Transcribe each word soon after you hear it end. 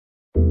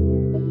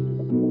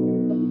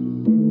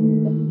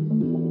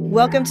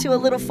Welcome to A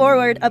Little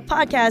Forward, a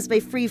podcast by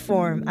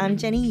Freeform. I'm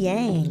Jenny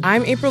Yang.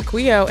 I'm April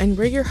Cuyo, and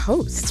we're your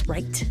hosts.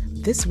 Right.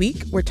 This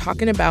week, we're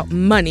talking about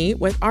money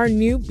with our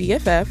new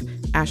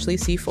BFF, Ashley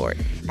C. Ford.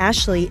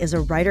 Ashley is a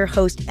writer,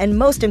 host, and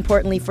most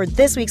importantly for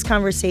this week's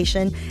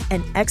conversation,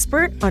 an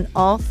expert on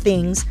all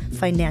things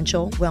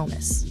financial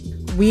wellness.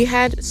 We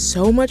had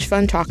so much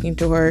fun talking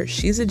to her.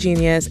 She's a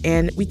genius,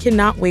 and we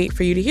cannot wait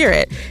for you to hear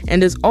it.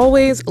 And as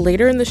always,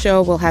 later in the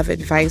show, we'll have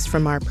advice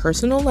from our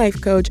personal life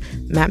coach,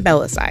 Matt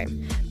Bellassai.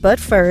 But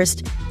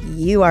first,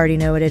 you already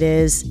know what it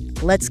is.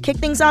 Let's kick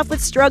things off with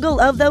Struggle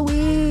of the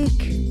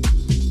Week.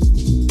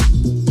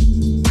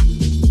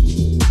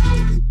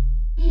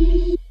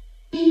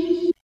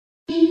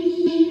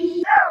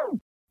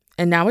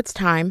 And now it's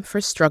time for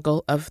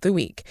Struggle of the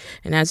Week.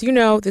 And as you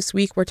know, this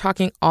week we're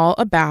talking all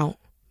about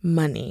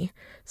money.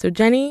 So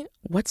Jenny,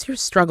 what's your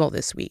struggle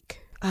this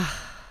week?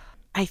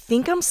 I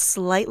think I'm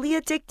slightly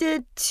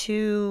addicted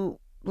to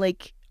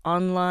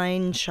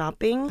online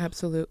shopping.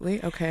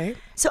 Absolutely. Okay.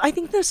 So I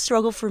think the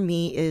struggle for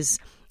me is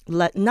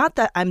not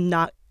that I'm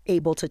not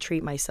able to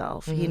treat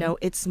myself. Mm-hmm. You know,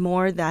 it's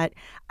more that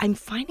I'm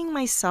finding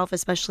myself,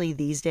 especially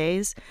these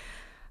days,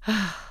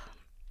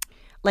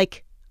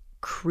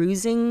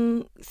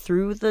 cruising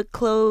through the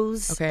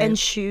clothes and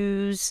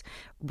shoes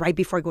right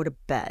before I go to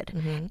bed.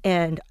 Mm-hmm.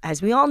 And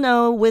as we all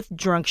know, with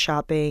drunk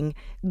shopping,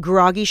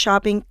 groggy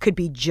shopping could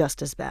be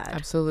just as bad.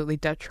 Absolutely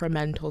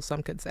detrimental,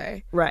 some could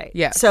say. Right.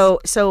 Yes. So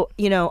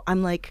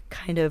I'm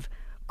kind of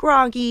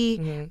groggy.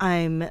 Mm-hmm.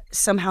 I'm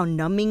somehow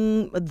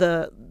numbing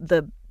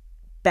the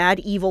bad,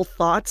 evil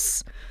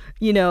thoughts.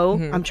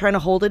 Mm-hmm. I'm trying to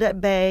hold it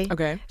at bay.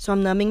 Okay. So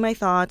I'm numbing my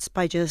thoughts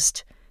by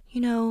just,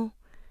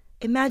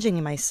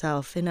 imagining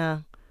myself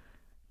in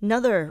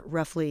another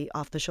roughly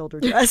off-the-shoulder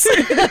dress.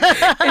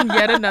 And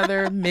yet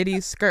another midi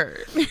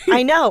skirt.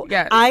 I know.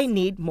 Yes. I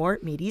need more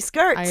midi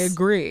skirts. I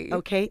agree.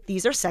 Okay,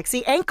 these are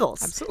sexy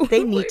ankles. Absolutely.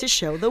 They need to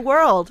show the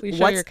world Please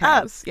show what's your up.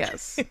 calves.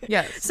 Yes.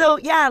 Yes. So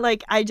yeah,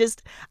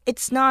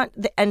 it's not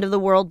the end of the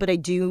world, but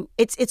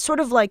it's sort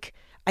of like,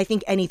 I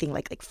think anything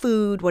like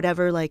food,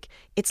 whatever,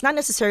 it's not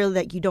necessarily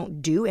that you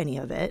don't do any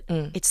of it.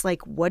 It's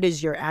what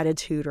is your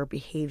attitude or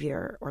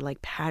behavior or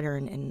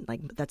pattern and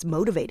that's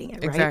motivating it,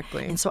 right?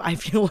 Exactly. And so I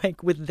feel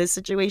like with this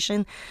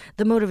situation,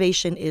 the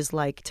motivation is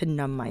to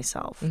numb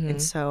myself. Mm-hmm.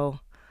 And so,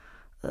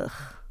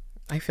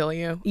 I feel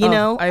you.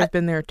 I've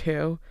been there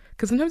too.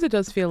 Because sometimes it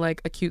does feel like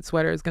a cute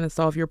sweater is going to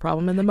solve your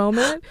problem in the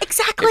moment.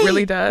 Exactly. It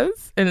really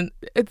does. And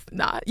it's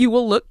not. You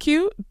will look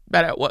cute,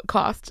 but at what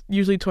cost?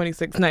 Usually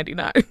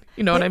 $26.99.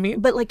 You know what I mean?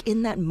 But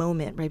in that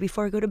moment, right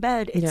before I go to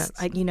bed, it's Yes.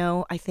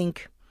 I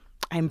think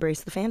I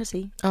embraced the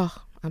fantasy. Oh,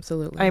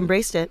 absolutely. I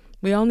embraced it.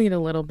 We all need a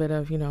little bit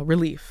of,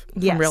 relief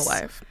from Yes. real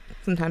life.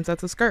 Sometimes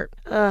that's a skirt.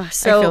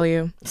 So I feel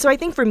you. So I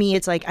think for me,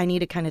 it's I need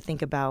to kind of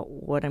think about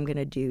what I'm going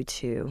to do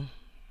to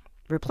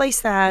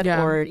replace that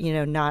or,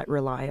 not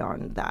rely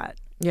on that.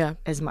 Yeah.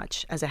 As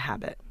much as a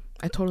habit.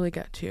 I totally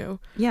get you.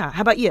 Yeah.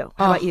 How about you?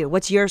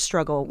 What's your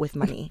struggle with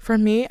money? For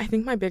me, I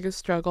think my biggest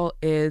struggle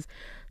is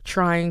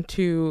trying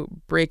to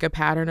break a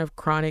pattern of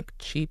chronic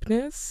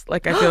cheapness. I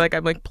feel like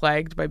I'm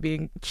plagued by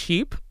being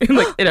cheap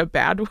in a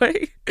bad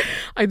way.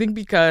 I think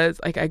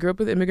because I grew up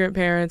with immigrant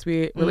parents,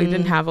 we really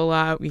didn't have a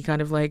lot. We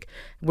kind of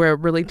we're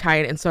really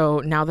tight. And so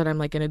now that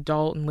I'm an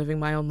adult and living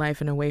my own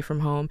life and away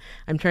from home,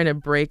 I'm trying to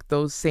break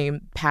those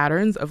same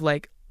patterns of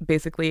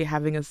basically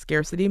having a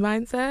scarcity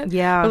mindset.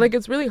 Yeah. But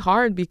it's really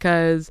hard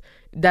because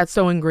that's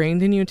so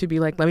ingrained in you to be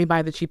let me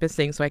buy the cheapest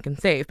thing so I can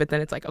save. But then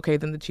it's okay,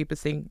 then the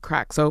cheapest thing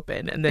cracks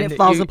open and then it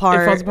falls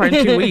apart. It falls apart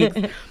in 2 weeks.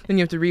 Then you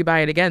have to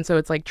rebuy it again. So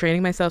it's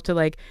training myself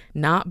to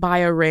not buy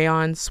a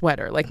rayon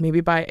sweater,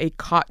 maybe buy a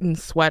cotton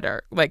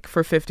sweater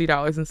for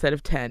 $50 instead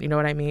of $10. You know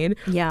what I mean?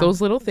 Yeah.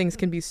 Those little things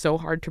can be so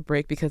hard to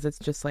break because it's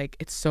just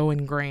it's so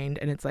ingrained.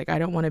 And it's I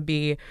don't want to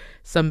be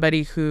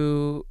somebody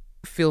who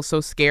feel so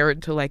scared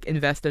to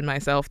invest in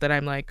myself that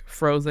I'm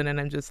frozen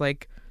and I'm just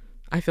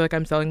I feel like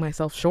I'm selling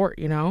myself short,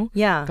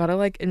 Yeah.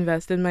 Gotta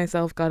invest in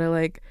myself,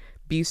 gotta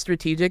be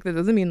strategic. That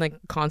doesn't mean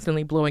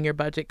constantly blowing your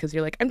budget because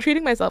you're I'm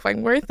treating myself,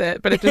 I'm worth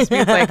it. But it just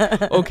means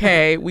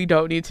okay, we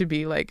don't need to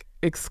be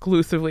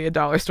exclusively a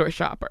dollar store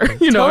shopper.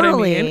 You know what I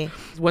mean?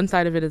 One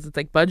side of it is it's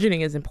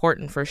budgeting is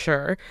important for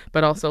sure,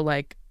 but also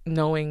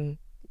knowing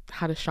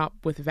how to shop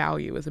with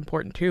value is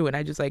important too. And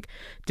I just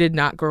did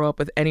not grow up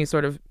with any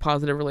sort of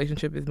positive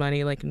relationship with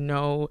money,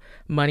 no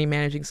money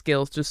managing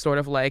skills, just sort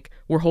of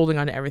we're holding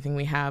on to everything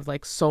we have.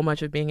 So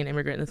much of being an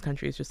immigrant in this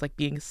country is just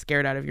being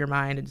scared out of your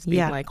mind and just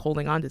being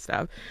holding on to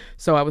stuff.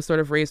 So I was sort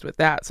of raised with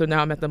that. So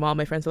now I'm at the mall,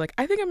 my friends are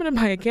I think I'm gonna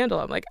buy a candle.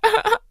 I'm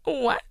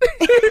what?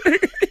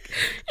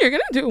 You're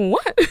gonna do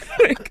what?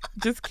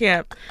 just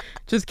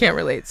can't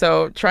relate.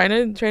 So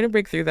trying to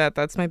break through that.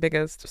 That's my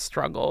biggest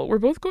struggle. We're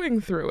both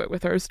going through it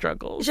with our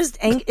struggles.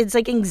 It's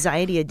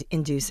anxiety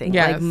inducing,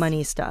 Yes.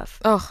 money stuff.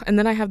 Oh, and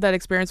then I have that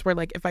experience where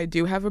if I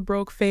do have a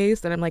broke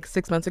face, then I'm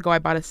 6 months ago I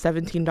bought a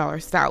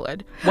 $17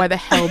 salad. Why the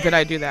hell did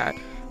I do that?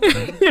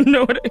 You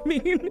know what I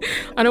mean?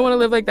 I don't want to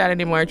live like that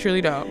anymore. I truly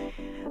don't.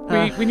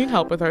 We need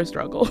help with our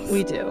struggles.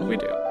 We do. We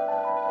do.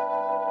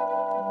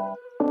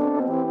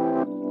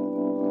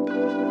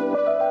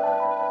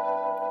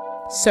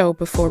 So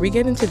before we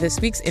get into this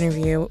week's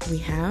interview, we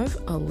have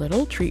a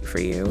little treat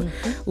for you.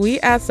 We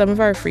asked some of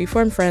our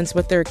Freeform friends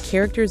what their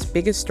character's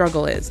biggest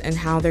struggle is and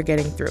how they're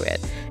getting through it.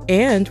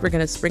 And we're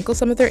going to sprinkle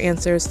some of their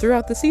answers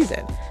throughout the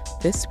season.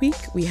 This week,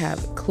 we have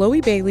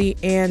Chloe Bailey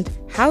and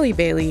Halle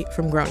Bailey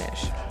from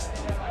Grownish.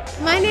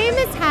 My name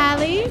is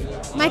Hallie.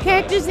 My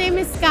character's name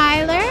is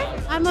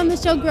Skylar. I'm on the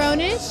show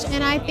Grownish,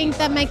 and I think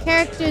that my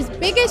character's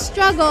biggest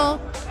struggle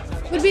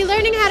would be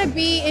learning how to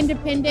be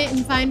independent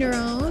and find her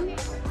own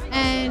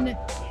and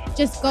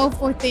just go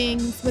for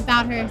things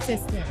without her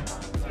sister.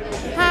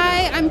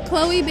 Hi, I'm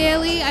Chloe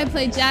Bailey. I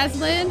play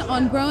Jaslyn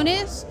on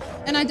Grownish,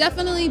 and I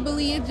definitely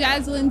believe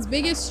Jaslyn's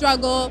biggest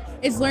struggle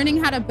is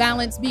learning how to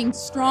balance being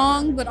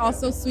strong but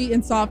also sweet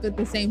and soft at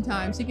the same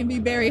time. She can be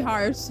very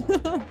harsh.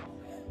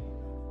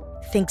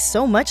 Thanks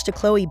so much to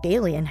Chloe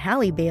Bailey and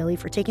Halle Bailey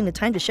for taking the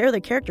time to share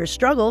their characters'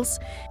 struggles.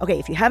 Okay,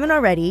 if you haven't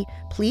already,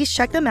 please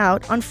check them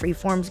out on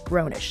Freeform's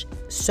Grownish.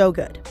 So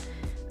good.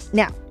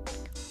 Now,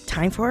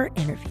 time for our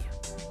interview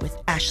with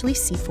Ashley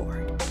C.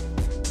 Ford.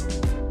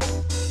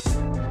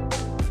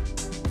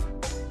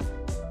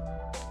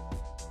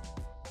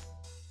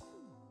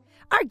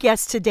 Our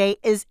guest today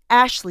is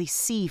Ashley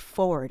C.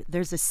 Ford.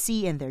 There's a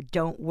C in there.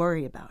 Don't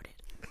worry about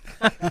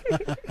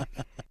it.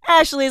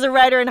 Ashley is a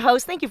writer and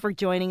host. Thank you for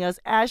joining us,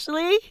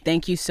 Ashley.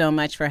 Thank you so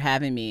much for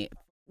having me.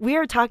 We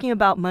are talking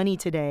about money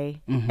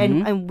today,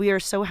 and we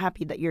are so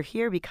happy that you're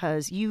here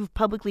because you've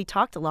publicly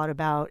talked a lot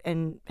about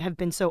and have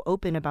been so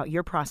open about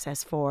your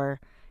process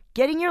for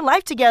getting your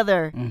life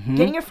together,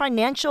 getting your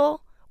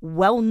financial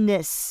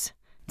wellness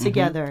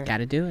together. Got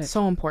to do it.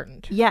 So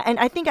important. Yeah, and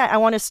I think I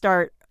want to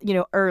start,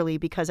 early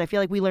because I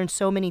feel like we learned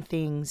so many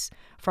things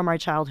from our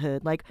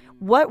childhood. Like,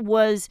 what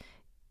was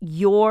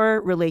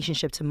your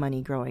relationship to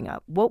money growing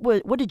up?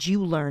 What did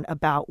you learn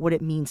about what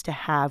it means to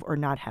have or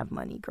not have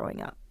money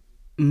growing up?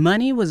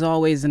 Money was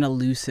always an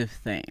elusive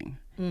thing.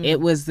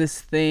 It was this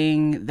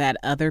thing that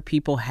other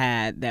people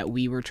had that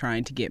we were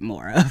trying to get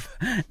more of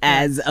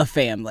as a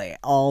family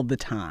all the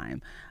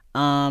time.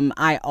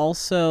 I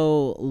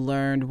also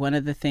learned one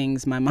of the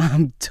things my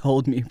mom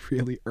told me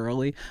really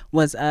early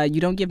was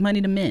you don't give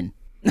money to men.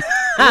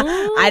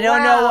 I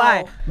don't know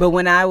why. But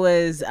when I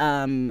was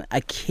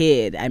a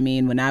kid,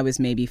 when I was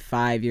maybe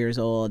 5 years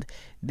old,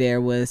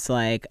 there was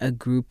like a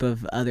group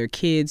of other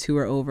kids who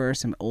were over,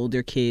 some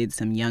older kids,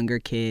 some younger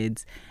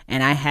kids.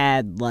 And I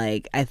had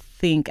I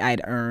think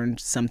I'd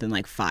earned something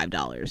like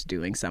 $5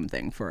 doing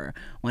something for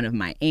one of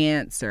my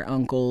aunts or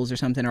uncles or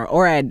something,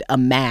 or I'd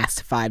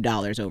amassed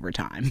 $5 over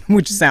time,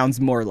 which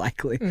sounds more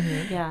likely.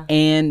 Yeah.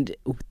 And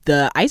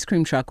the ice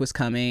cream truck was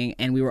coming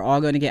and we were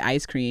all going to get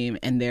ice cream.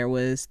 And there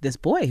was this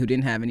boy who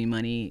didn't have any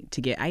money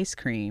to get ice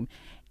cream.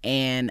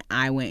 And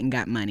I went and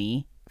got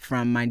money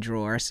from my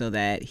drawer so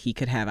that he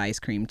could have ice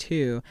cream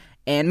too.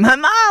 And my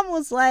mom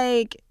was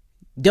like,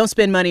 don't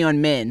spend money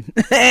on men.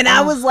 And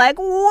I was like,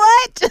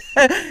 what?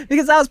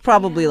 Because I was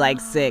probably like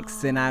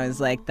 6 and I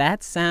was like,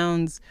 that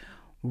sounds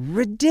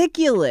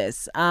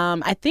ridiculous.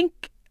 I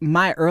think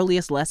my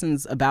earliest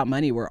lessons about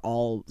money were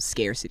all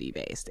scarcity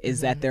based,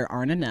 is that there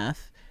aren't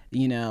enough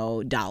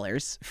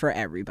dollars for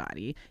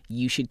everybody.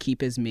 You should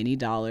keep as many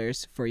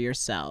dollars for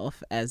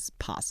yourself as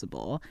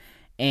possible.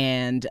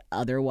 And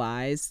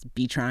otherwise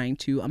be trying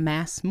to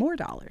amass more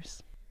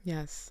dollars.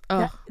 Yes.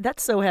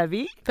 That's so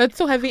heavy. That's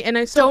so heavy. And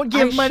I don't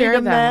give money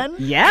to men.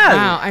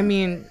 Yeah.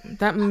 Wow.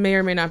 That may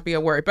or may not be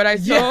a word, but I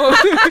so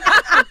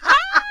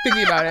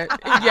thinking about it.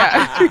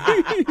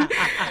 Yeah.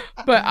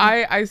 But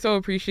I so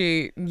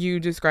appreciate you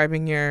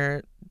describing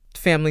your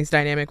family's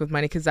dynamic with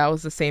money, because that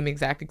was the same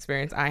exact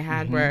experience I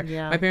had where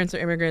my parents are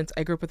immigrants.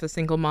 I grew up with a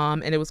single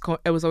mom, and it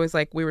was always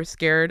like we were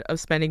scared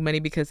of spending money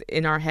because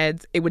in our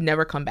heads it would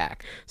never come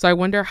back. So I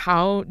wonder,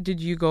 how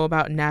did you go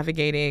about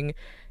navigating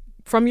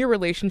from your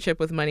relationship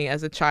with money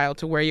as a child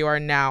to where you are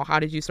now? How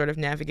did you sort of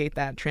navigate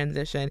that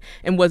transition?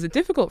 And was it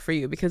difficult for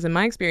you? Because in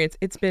my experience,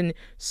 it's been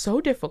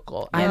so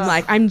difficult.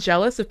 I'm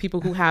jealous of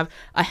people who have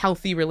a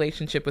healthy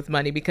relationship with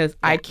money, because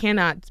I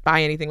cannot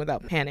buy anything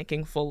without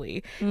panicking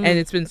fully. And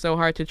it's been so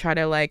hard to try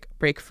to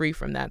break free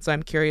from that. So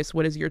I'm curious,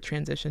 what has your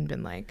transition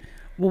been like?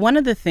 Well, one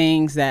of the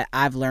things that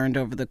I've learned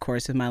over the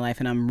course of my life,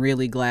 and I'm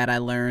really glad I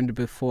learned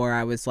before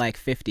I was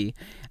 50,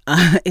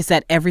 is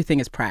that everything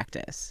is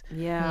practice.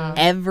 Yeah.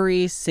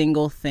 Every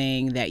single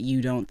thing that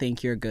you don't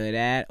think you're good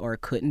at or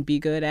couldn't be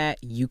good at,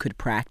 you could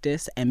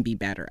practice and be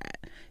better at.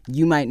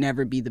 You might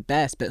never be the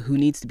best, but who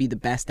needs to be the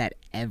best at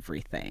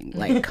everything?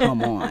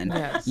 Come on.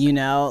 Yes.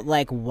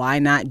 Why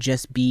not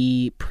just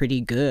be pretty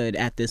good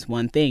at this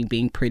one thing?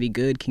 Being pretty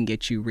good can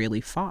get you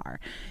really far.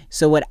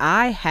 So what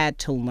I had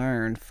to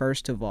learn,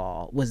 first of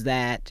all, was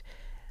that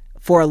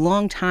for a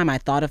long time, I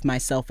thought of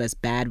myself as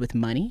bad with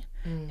money.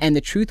 And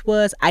the truth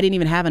was, I didn't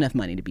even have enough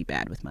money to be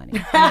bad with money.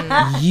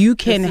 You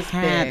can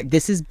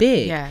this is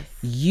big. Yes.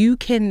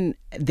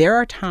 There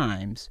are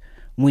times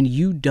when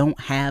you don't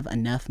have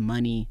enough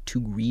money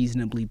to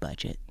reasonably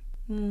budget.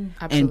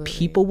 Absolutely. And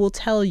people will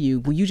tell you,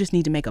 well, you just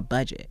need to make a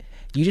budget.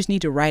 You just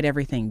need to write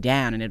everything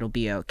down and it'll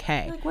be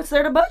okay. Like, what's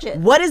there to budget?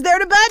 What is there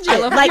to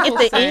budget? Like, if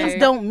the say- ends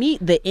don't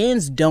meet, the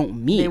ends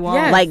don't meet. They won't.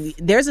 Yes. Like,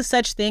 there's a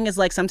such thing as,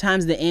 like,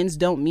 sometimes the ends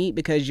don't meet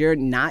because you're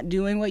not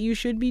doing what you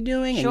should be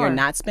doing and Sure. you're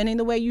not spending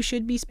the way you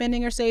should be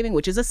spending or saving,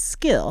 which is a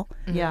skill,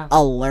 Yeah.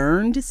 a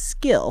learned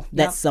skill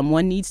that Yep.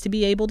 someone needs to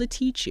be able to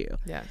teach you.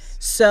 Yes.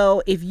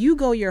 So if you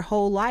go your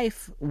whole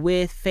life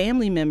with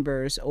family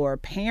members or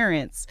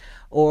parents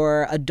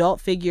or adult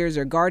figures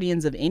or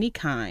guardians of any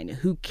kind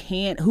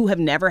who have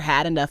never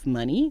had enough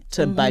money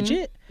to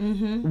budget,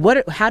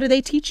 how do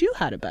they teach you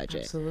how to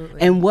budget?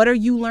 Absolutely. And what are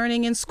you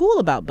learning in school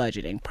about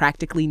budgeting?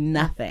 Practically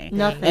nothing.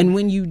 Nothing. And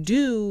when you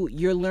do,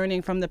 you're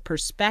learning from the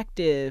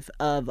perspective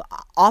of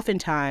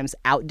oftentimes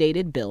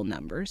outdated bill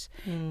numbers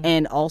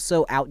and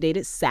also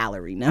outdated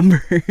salary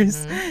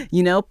numbers.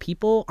 You know,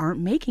 people aren't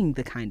making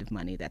the kind of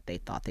money that they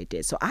thought they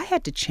did. So I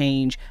had to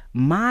change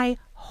my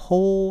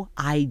whole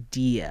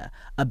idea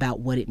about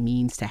what it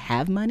means to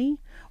have money,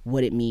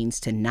 what it means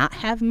to not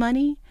have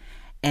money.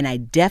 And I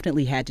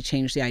definitely had to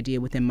change the idea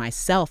within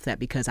myself that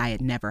because I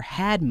had never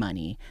had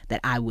money, that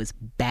I was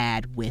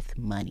bad with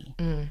money.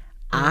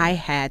 I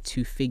had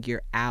to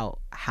figure out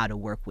how to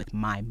work with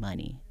my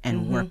money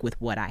and work with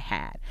what I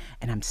had.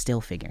 And I'm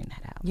still figuring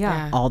that out.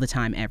 Yeah. All the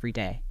time, every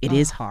day. It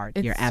is hard.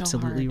 it's You're so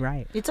absolutely hard.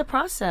 right. It's a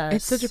process.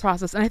 It's such a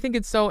process. And I think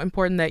it's so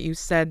important that you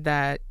said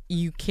that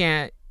you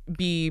can't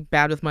be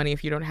bad with money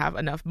if you don't have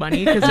enough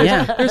money, because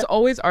there's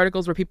always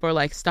articles where people are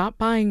like, stop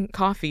buying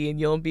coffee and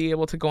you'll be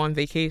able to go on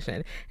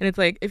vacation. And it's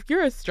like, if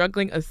you're a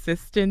struggling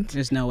assistant,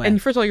 There's no way.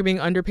 and first of all, you're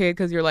being underpaid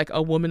because you're like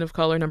a woman of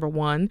color, number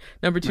one.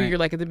 Number two, Right. you're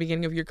like at the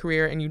beginning of your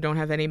career and you don't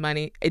have any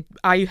money.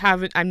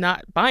 I'm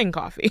not buying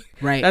coffee.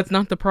 Right. That's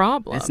not the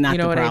problem. It's not you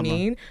know the what problem. I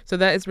mean? So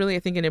that is really, I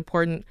think, an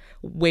important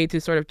way to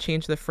sort of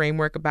change the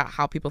framework about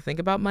how people think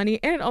about money.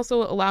 And it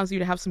also allows you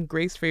to have some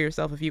grace for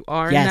yourself if you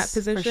are in that Yes, for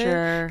position.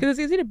 sure. Because it's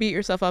easy to beat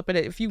yourself up at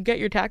it. If you get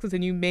your taxes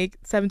and you make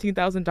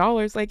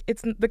 $17,000, like,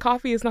 it's the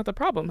coffee is not the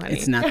problem, honey.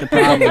 It's not the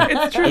problem.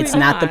 It's truly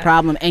not the not.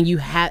 problem.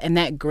 And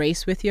that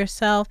grace with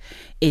yourself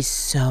is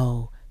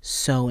so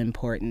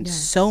important.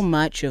 So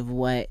much of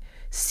what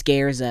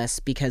scares us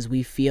because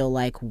we feel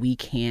like we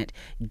can't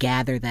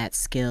gather that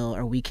skill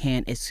or we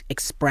can't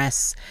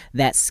express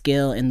that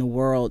skill in the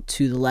world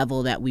to the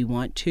level that we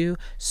want to.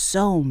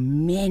 So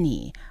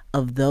many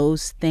of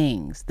those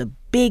things, the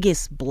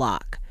biggest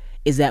block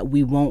is that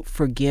we won't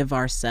forgive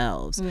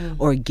ourselves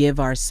or give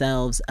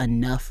ourselves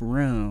enough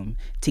room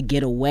to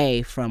get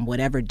away from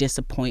whatever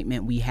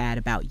disappointment we had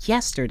about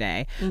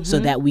yesterday so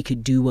that we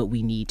could do what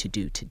we need to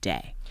do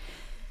today.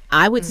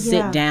 I would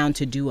sit down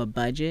to do a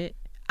budget.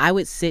 I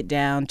would sit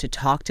down to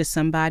talk to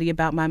somebody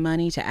about my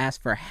money, to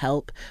ask for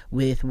help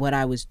with what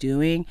I was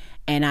doing.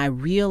 And I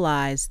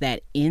realized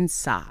that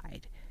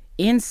inside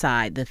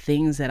the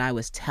things that I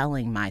was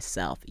telling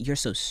myself, you're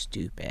so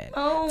stupid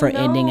for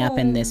ending up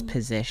in this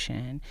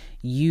position.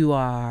 You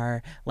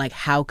are like,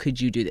 how could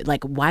you do that?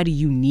 Like, why do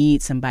you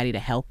need somebody to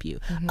help you?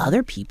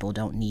 Other people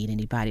don't need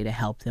anybody to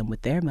help them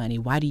with their money.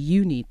 Why do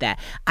you need that?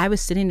 I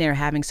was sitting there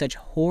having such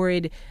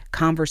horrid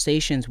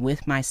conversations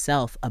with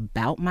myself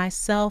about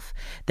myself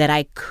that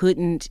I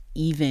couldn't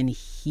even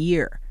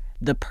hear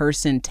the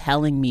person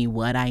telling me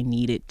what I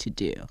needed to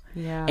do.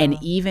 Yeah. And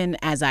even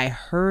as I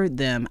heard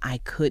them, I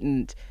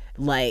couldn't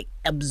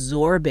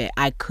absorb it.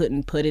 I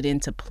couldn't put it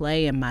into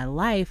play in my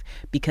life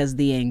because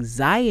the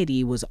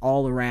anxiety was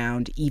all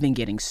around even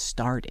getting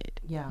started.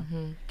 Yeah.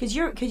 Because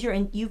you've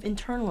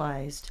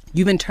internalized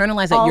You've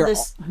internalized that all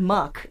this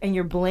muck and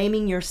you're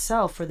blaming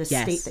yourself for the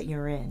Yes. state that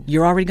you're in.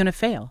 You're already going to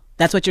fail.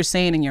 That's what you're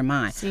saying in your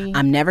mind. See?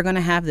 I'm never going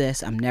to have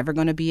this. I'm never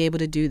going to be able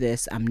to do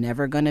this. I'm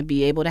never going to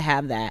be able to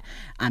have that.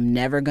 I'm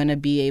never going to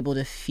be able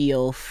to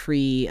feel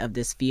free of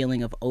this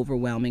feeling of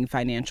overwhelming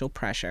financial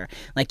pressure.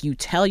 Like, you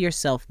tell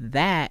yourself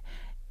that.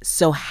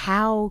 So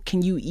how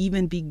can you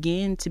even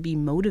begin to be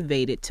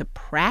motivated to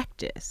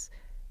practice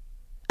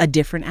a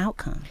different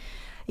outcome?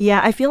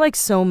 Yeah, I feel like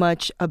so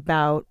much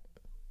about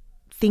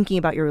thinking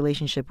about your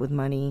relationship with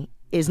money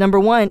is, number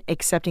one,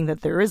 accepting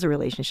that there is a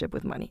relationship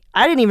with money.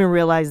 I didn't even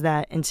realize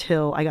that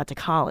until I got to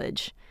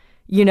college.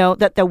 You know,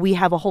 that we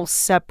have a whole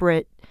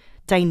separate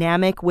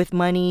dynamic with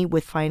money,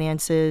 with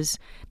finances,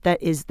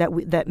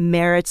 that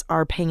merits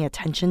our paying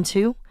attention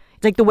to.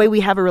 It's like the way we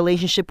have a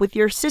relationship with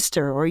your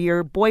sister or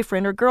your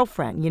boyfriend or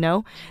girlfriend, you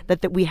know,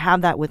 that we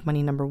have that with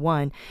money, number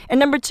one. And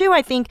number two,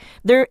 I think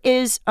there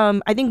is,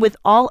 I think with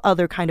all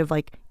other kind of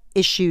like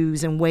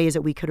issues and ways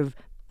that we could have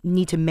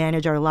need to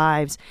manage our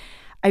lives,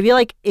 I feel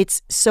like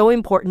it's so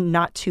important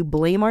not to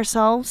blame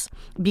ourselves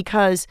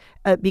because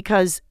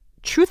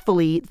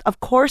truthfully, of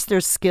course,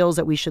 there's skills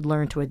that we should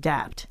learn to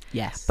adapt.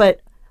 Yes.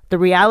 But the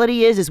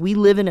reality is we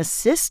live in a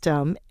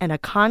system and a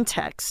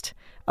context,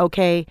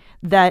 okay,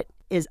 that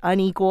is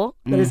unequal,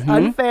 that is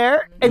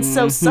unfair. And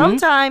so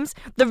sometimes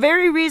the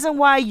very reason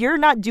why you're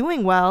not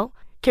doing well,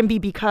 can be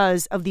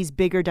because of these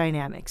bigger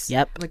dynamics.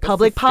 Yep. Like a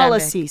Public systemic-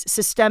 policies,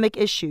 systemic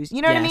issues.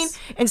 You know what I mean? Yes.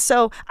 And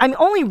so,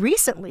 only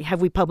recently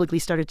have we publicly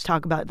started to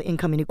talk about the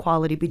income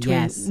inequality between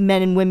Yes.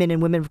 men and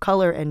women of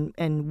color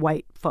and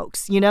white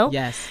folks, you know?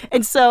 Yes.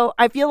 And so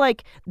I feel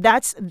like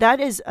that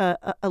is a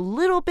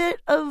little bit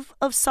of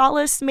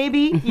solace,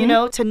 maybe, you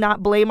know, to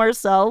not blame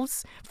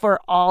ourselves for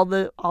all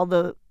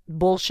the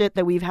bullshit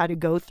that we've had to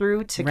go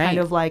through to kind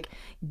Right. of like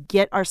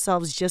get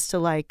ourselves just to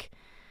like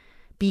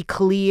be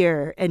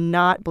clear and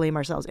not blame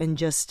ourselves and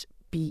just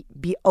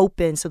be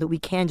open so that we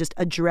can just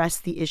address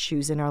the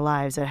issues in our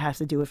lives that has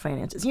to do with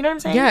finances. You know what I'm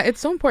saying? Yeah, it's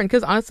so important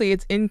because honestly,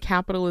 it's in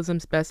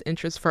capitalism's best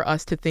interest for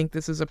us to think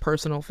this is a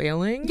personal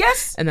failing.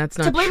 Yes. And that's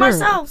not To blame true.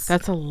 ourselves.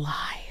 That's a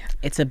lie.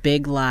 It's a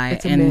big lie.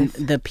 It's a and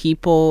myth. the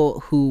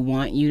people who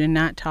want you to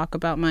not talk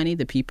about money,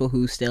 the people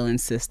who still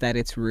insist that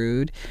it's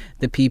rude,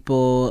 the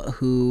people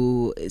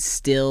who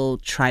still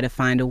try to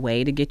find a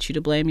way to get you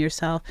to blame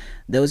yourself,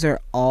 those are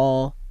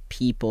all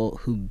people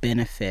who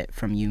benefit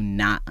from you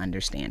not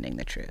understanding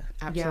the truth.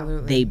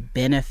 Absolutely. They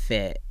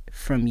benefit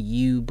from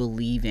you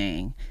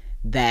believing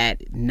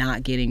that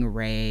not getting a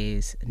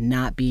raise,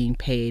 not being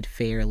paid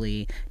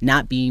fairly,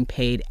 not being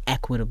paid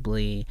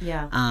equitably,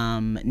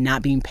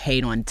 not being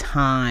paid on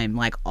time,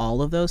 like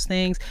all of those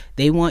things,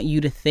 they want you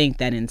to think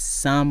that in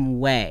some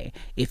way,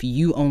 if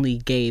you only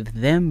gave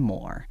them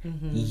more,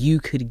 you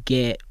could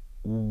get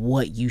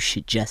what you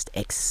should just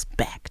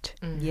expect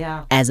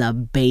as a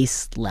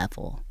base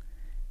level.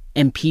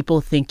 And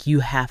people think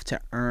you have to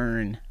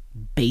earn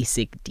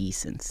basic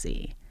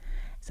decency.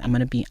 So I'm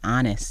going to be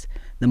honest.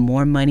 The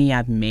more money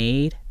I've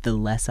made, the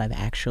less I've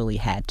actually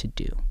had to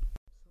do.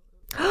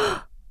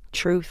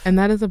 Truth. And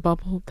that is a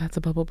bubble. That's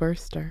a bubble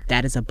burster.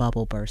 That is a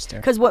bubble burster.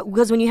 Because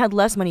when you had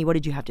less money, what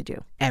did you have to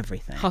do?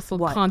 Everything. Hustle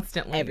What?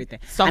 constantly. Everything.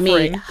 Suffering. I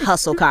mean,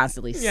 hustle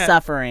constantly, Yeah.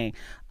 suffering,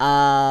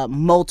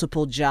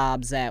 multiple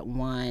jobs at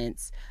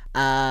once,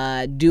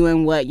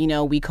 doing what,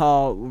 we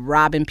call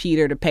robbing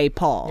Peter to pay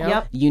Paul.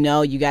 Yep.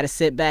 You got to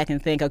sit back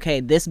and think, okay,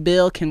 this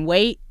bill can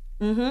wait.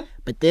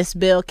 But this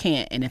bill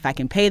can't. And if I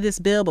can pay this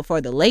bill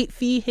before the late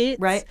fee hits,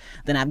 Right.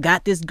 then I've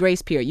got this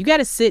grace period. You got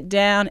to sit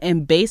down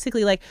and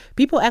basically, like,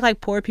 people act like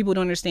poor people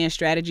don't understand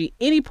strategy.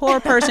 Any poor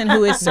person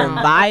who is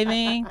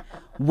surviving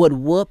would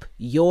whoop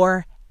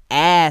your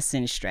ass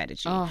in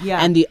strategy.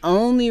 Yeah. And the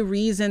only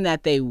reason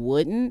that they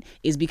wouldn't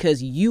is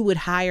because you would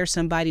hire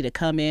somebody to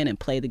come in and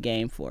play the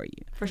game for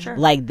you. For sure.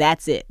 Like,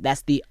 that's it.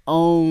 That's the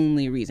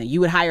only reason. You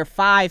would hire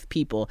 5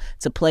 people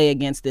to play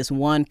against this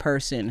one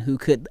person who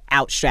could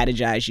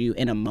out-strategize you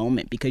in a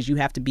moment, because you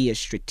have to be a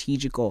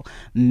strategical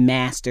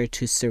master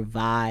to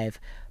survive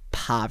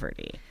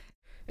poverty.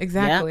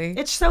 Exactly.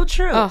 It's so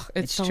true. Oh,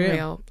 it's It's so true.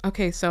 real.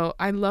 Okay, so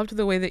I loved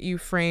the way that you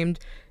framed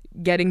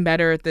getting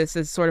better at this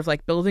as sort of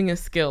like building a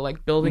skill,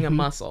 like building a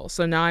muscle.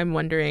 So now I'm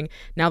wondering,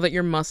 now that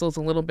your muscle's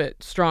a little bit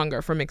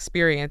stronger from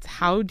experience,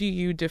 how do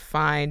you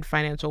define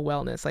financial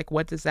wellness? Like,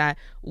 what does that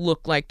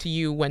look like to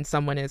you when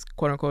someone is,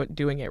 quote unquote,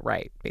 doing it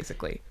right,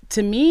 basically?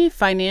 To me,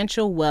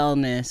 financial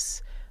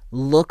wellness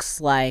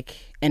looks like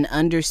an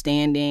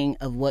understanding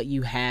of what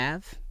you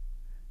have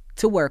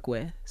to work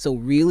with. So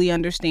really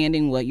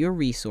understanding what your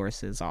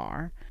resources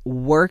are,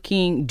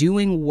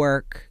 doing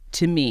work,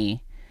 to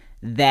me,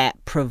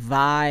 that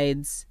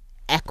provides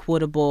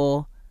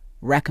equitable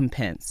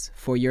recompense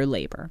for your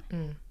labor.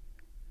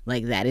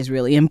 Like, that is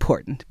really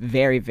important.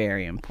 Very,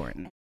 very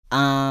important.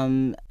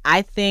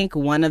 I think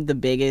one of the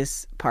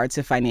biggest parts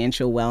of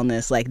financial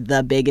wellness, like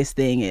the biggest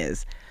thing,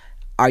 is,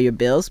 are your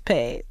bills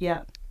paid?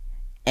 Yeah.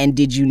 And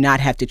did you not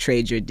have to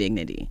trade your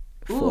dignity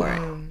for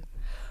it?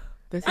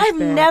 This is I've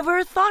big.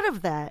 never thought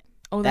of that.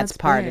 Oh, That's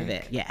part of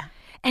big. it. Yeah.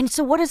 And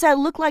so what does that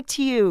look like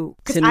to you?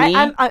 Because To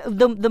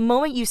me- the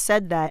moment you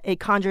said that, it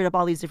conjured up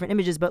all these different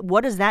images, but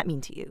what does that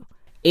mean to you?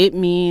 It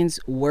means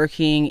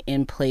working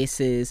in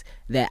places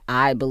that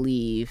I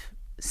believe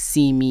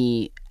see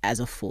me as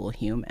a full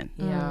human.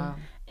 Yeah.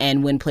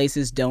 And when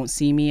places don't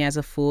see me as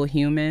a full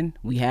human,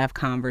 we have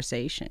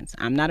conversations.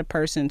 I'm not a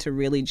person to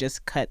really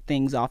just cut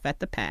things off at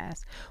the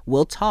pass.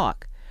 We'll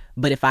talk,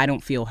 but if I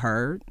don't feel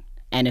heard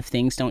and if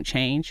things don't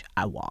change,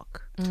 I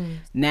walk.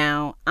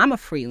 Now, I'm a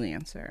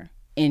freelancer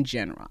in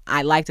general.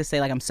 I like to say,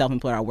 like, I'm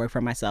self-employed, I work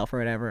for myself or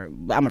whatever.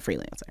 I'm a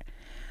freelancer.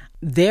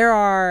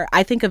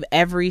 I think of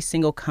every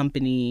single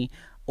company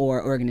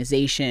or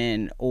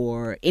organization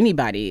or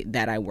anybody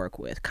that I work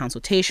with,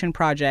 consultation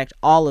project,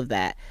 all of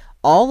that.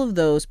 All of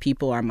those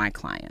people are my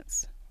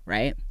clients,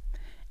 right?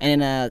 And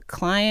in a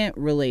client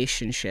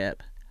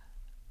relationship,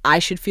 I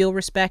should feel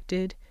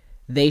respected,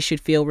 they should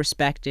feel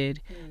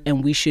respected,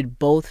 and we should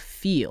both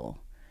feel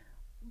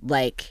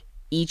like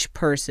each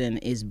person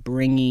is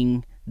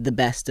bringing the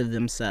best of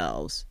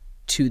themselves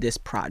to this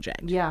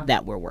project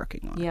that we're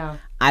working on. Yeah.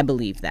 I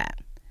believe that.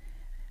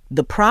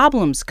 The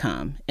problems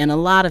come in a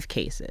lot of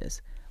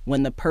cases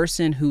when the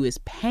person who is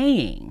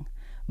paying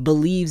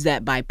believes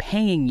that by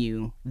paying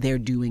you, they're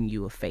doing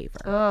you a favor.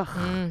 Ugh.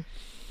 And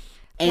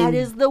That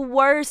is the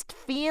worst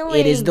feeling.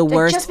 it is the Like,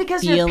 worst just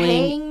because you're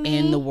paying feeling me?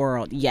 in the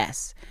world.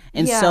 Yes.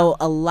 And Yeah. so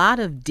a lot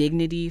of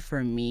dignity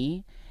for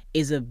me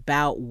is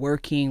about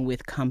working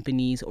with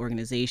companies,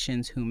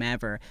 organizations,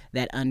 whomever,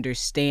 that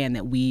understand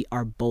that we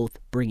are both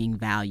bringing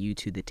value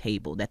to the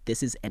table, that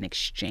this is an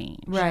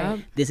exchange.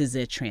 Right. This is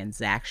a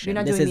transaction. You're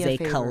not This doing is me a a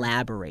favor.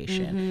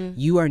 collaboration.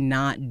 You are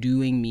not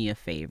doing me a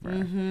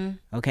favor.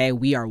 Okay?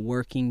 We are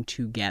working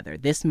together.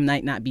 This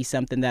might not be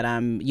something that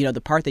I'm,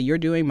 the part that you're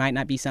doing might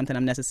not be something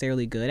I'm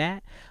necessarily good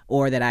at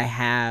or that I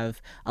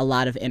have a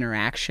lot of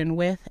interaction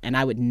with. And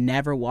I would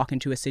never walk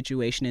into a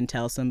situation and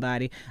tell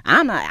somebody,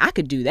 I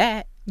could do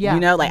that. Yeah.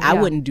 I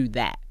wouldn't do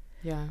that.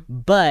 Yeah.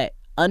 But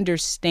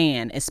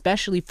understand,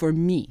 especially for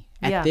me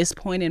at this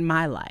point in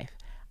my life,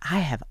 I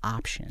have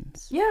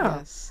options. Yeah.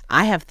 Yes.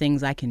 I have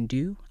things I can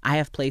do. I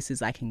have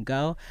places I can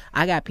go.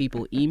 I got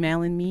people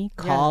emailing me,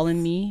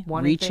 calling me,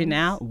 reaching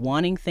out,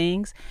 wanting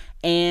things.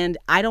 And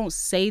I don't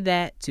say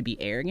that to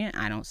be arrogant.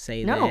 I don't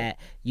say that,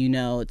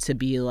 to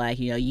be like,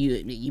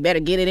 you better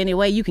get it any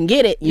way you can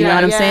get it. You know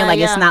what I'm saying? Like,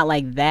 it's not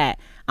like that.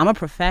 I'm a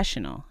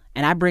professional.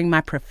 And I bring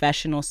my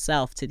professional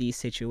self to these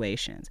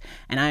situations.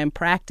 And I am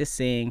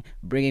practicing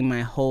bringing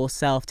my whole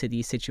self to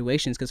these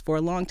situations because for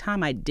a long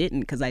time I didn't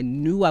because I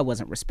knew I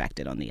wasn't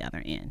respected on the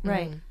other end.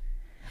 Right.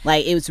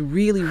 Like, it was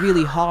really,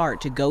 really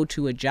hard to go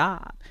to a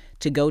job,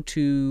 to go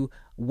to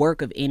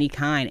work of any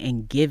kind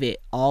and give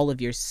it all of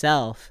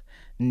yourself,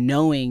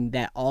 knowing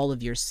that all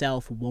of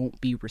yourself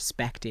won't be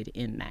respected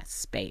in that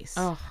space.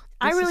 Oh,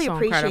 I really so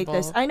appreciate incredible.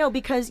 this. I know,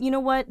 because you know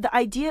what? The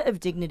idea of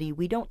dignity,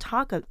 we don't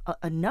talk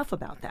enough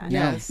about that.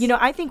 Yes.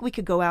 I think we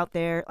could go out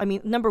there. I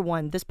mean, number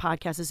one, this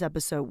podcast, this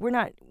episode, we're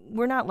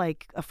not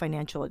like a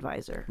financial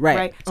advisor.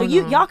 Right. So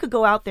y'all could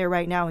go out there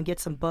right now and get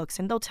some books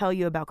and they'll tell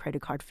you about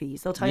credit card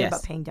fees. They'll tell you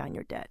about paying down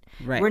your debt.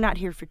 Right. We're not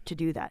here to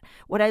do that.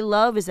 What I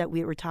love is that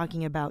we were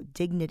talking about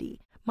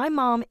dignity. My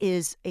mom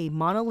is a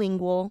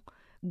monolingual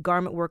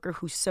garment worker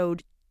who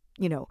sewed,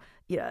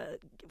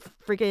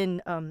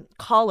 freaking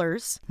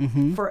collars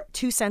for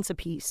 2 cents a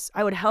piece.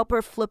 I would help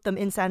her flip them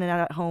inside and out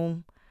at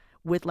home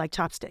with like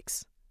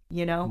chopsticks,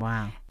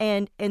 Wow.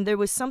 And there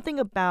was something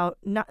about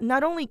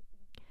not only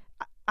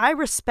I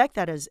respect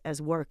that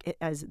as work,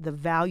 as the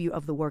value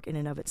of the work in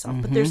and of itself,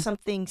 but there's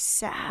something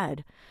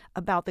sad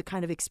about the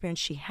kind of experience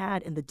she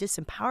had and the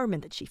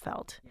disempowerment that she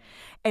felt.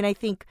 And I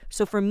think,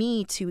 so for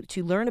me to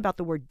learn about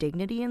the word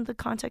dignity in the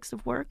context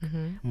of work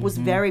was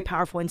very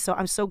powerful. And so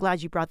I'm so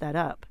glad you brought that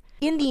up.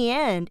 In the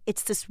end,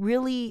 it's this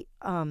really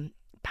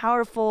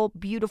powerful,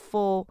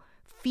 beautiful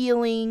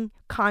feeling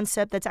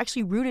concept that's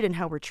actually rooted in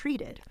how we're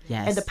treated.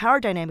 Yes. And the power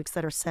dynamics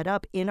that are set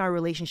up in our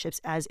relationships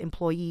as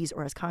employees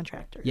or as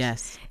contractors.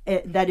 Yes.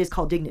 That is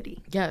called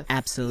dignity. Yes.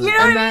 Absolutely. You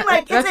know what And I mean?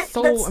 Like, that's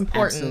so important.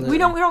 Absolutely. We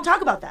don't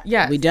talk about that.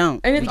 Yes. We don't.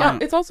 And We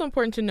don't. it's also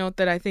important to note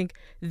that I think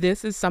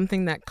this is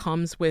something that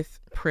comes with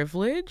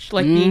privilege,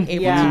 like being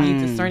able to be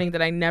discerning,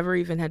 that I never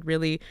even had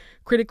really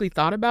critically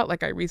thought about.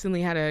 Like, I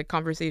recently had a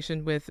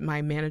conversation with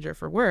my manager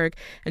for work,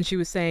 and she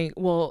was saying,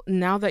 well,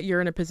 now that you're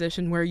in a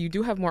position where you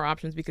do have more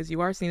options because you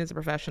are seen as a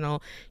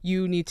professional,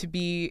 you need to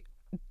be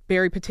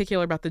very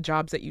particular about the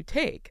jobs that you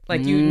take. Like,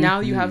 now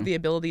you have the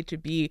ability to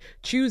be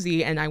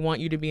choosy, and I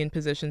want you to be in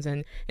positions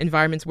and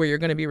environments where you're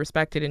going to be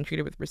respected and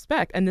treated with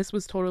respect. And this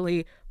was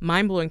totally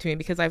mind-blowing to me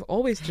because I've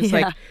always just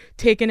like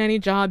taken any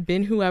job,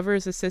 been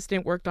whoever's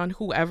assistant, worked on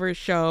whoever's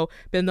show,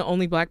 been the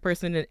only Black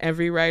person in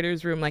every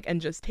writer's room, like, and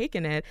just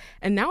taken it.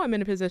 And now I'm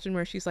in a position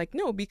where she's like,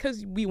 no,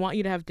 because we want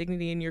you to have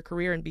dignity in your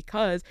career and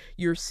because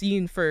you're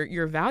seen for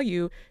your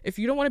value, if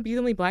you don't want to be the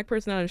only Black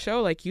person on a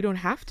show, like, you don't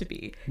have to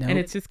be. Nope. And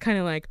it's just kind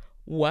of like,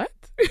 what?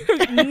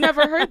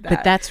 Never heard that.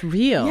 But that's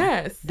real.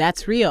 Yes.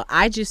 That's real.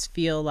 I just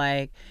feel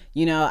like,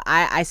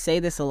 I say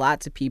this a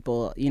lot to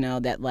people,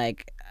 that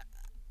like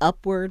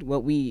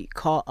what we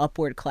call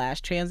upward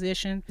class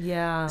transition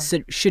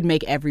should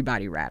make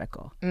everybody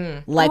radical.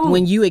 Like,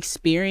 when you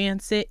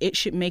experience it, it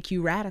should make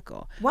you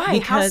radical. Why?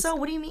 How so?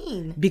 What do you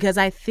mean? Because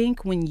I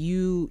think when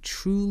you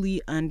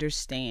truly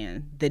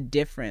understand the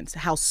difference,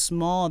 how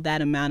small that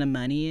amount of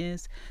money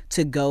is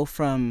to go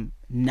from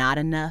not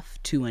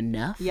enough to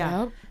enough.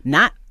 Yeah.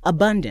 Not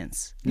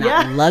abundance,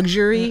 not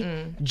luxury,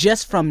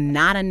 just from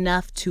not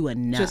enough to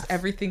enough. Just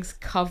everything's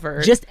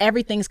covered.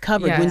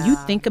 When you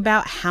think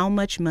about how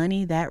much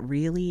money that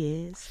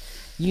really is,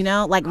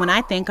 like when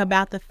I think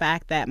about the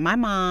fact that my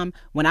mom,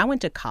 when I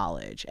went to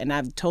college, and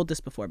I've told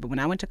this before, but when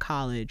I went to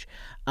college,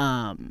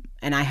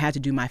 and I had to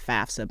do my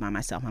FAFSA by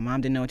myself. My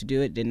mom didn't know what to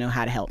do. It didn't know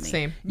how to help me.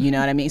 Same. You know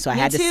what I mean? So I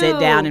had to too. sit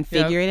down and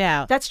figure it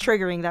out. That's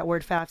triggering, that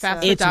word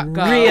FAFSA. It's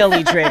FAFSA.gov.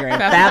 really triggering.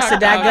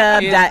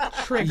 FAFSA.gov is FAFSA.gov.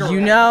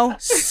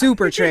 triggering.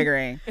 Super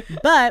triggering.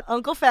 But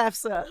Uncle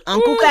FAFSA.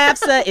 Uncle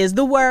FAFSA is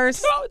the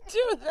worst. Don't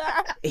do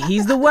that.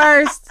 He's the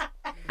worst.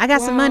 I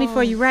got some money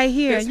for you right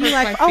here. This And you're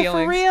hurts like, my oh,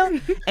 for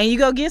feelings." real? And you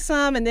go get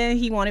some, and then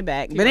he want it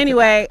back. But wants it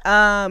anyway,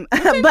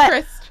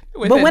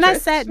 With but when I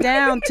interest. sat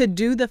down to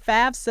do the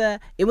FAFSA,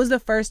 it was the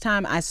first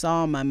time I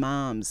saw my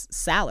mom's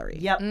salary.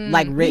 Yep.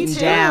 Like written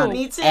down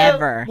Me too.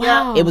 ever.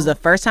 Wow. It was the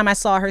first time I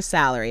saw her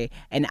salary,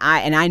 and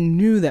I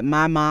knew that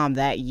my mom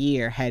that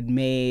year had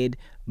made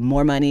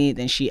more money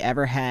than she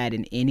ever had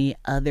in any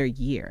other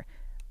year,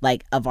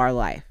 like, of our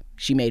life.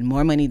 She made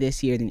more money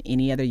this year than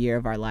any other year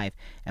of our life.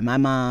 And my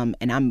mom,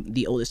 and I'm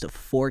the oldest of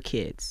 4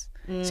 kids.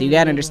 So you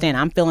got to understand,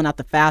 I'm filling out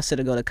the FAFSA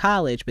to go to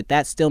college, but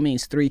that still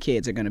means 3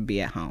 kids are going to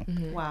be at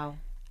home. Wow.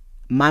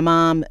 My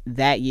mom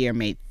that year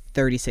made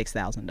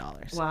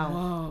 $36,000. Wow.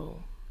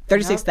 Whoa.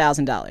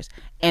 $36,000.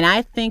 And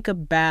I think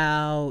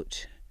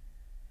about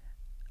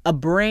a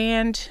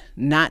brand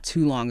not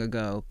too long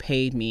ago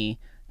paid me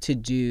to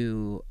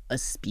do a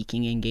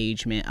speaking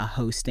engagement, a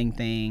hosting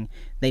thing.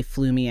 They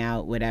flew me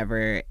out,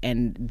 whatever,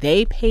 and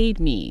they paid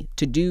me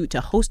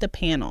to host a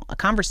panel, a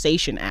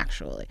conversation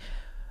actually.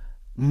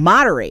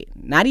 Moderate,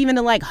 not even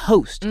to like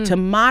host, to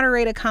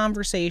moderate a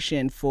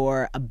conversation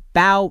for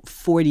about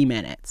 40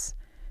 minutes.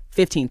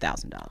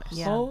 $15,000.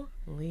 Yeah.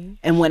 Holy.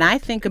 And when I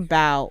think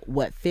about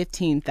what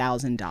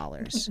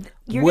 $15,000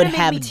 You're would gonna make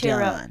have me tear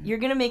done. up. You're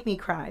gonna make me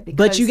cry. Because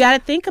But you got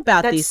to think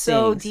about that's these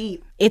so things.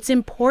 deep. It's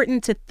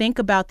important to think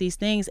about these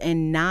things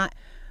and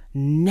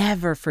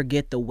never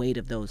forget the weight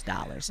of those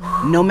dollars.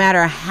 No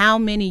matter how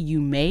many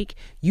you make,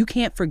 you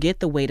can't forget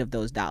the weight of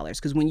those dollars.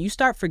 Because when you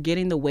start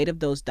forgetting the weight of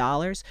those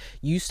dollars,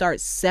 you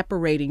start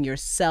separating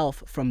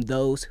yourself from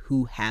those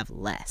who have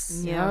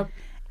less. Yeah.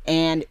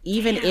 And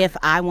even if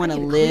I want to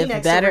need a live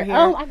Kleenex better, over here.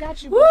 oh, I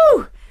got you.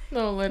 Woo!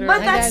 No, literally.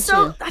 But that's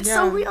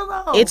so real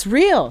though. It's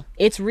real.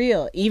 It's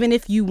real. Even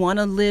if you want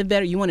to live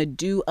better, you want to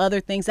do other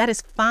things, that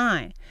is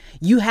fine.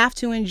 You have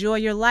to enjoy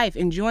your life.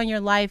 Enjoying your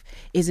life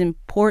is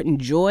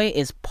important. Joy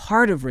is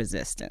part of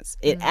resistance.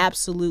 It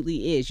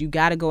absolutely is. You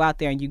got to go out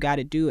there and you got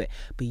to do it.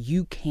 But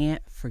you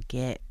can't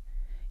forget.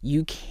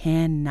 You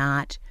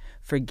cannot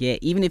forget.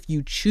 Even if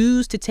you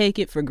choose to take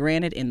it for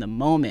granted in the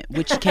moment,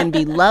 which can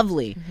be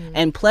lovely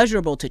and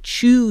pleasurable to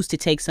choose to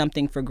take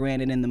something for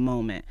granted in the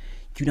moment,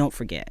 you don't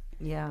forget.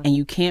 Yeah. And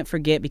you can't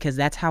forget because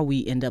that's how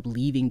we end up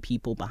leaving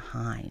people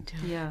behind.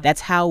 Yeah. That's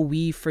how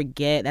we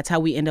forget. That's how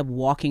we end up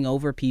walking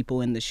over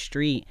people in the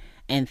street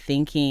and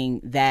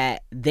thinking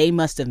that they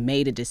must have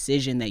made a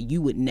decision that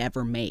you would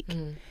never make.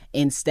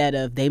 Instead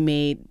of they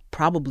made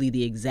probably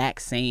the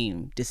exact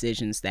same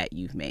decisions that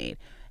you've made.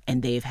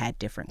 And they've had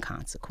different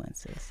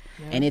consequences.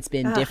 And it's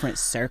been different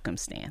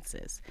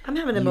circumstances. I'm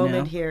having a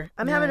moment here.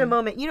 I'm having a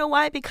moment. You know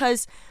why?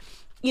 Because,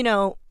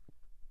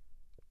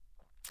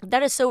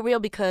 that is so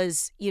real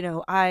because,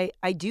 I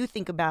do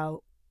think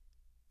about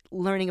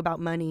learning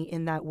about money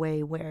in that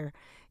way where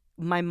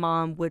my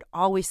mom would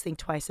always think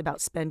twice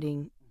about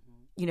spending,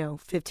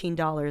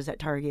 $15 at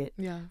Target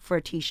for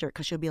a T-shirt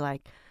because she'll be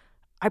like,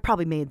 I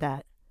probably made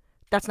that.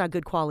 That's not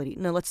good quality.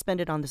 No, let's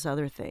spend it on this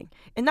other thing.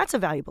 And that's a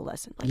valuable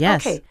lesson. Like,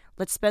 yes. Okay,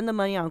 let's spend the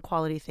money on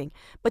quality thing.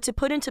 But to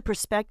put into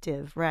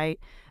perspective, right,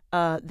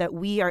 that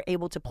we are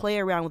able to play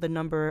around with a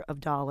number of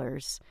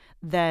dollars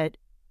that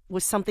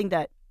was something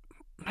that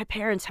my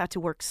parents had to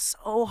work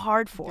so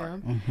hard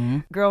for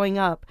growing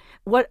up.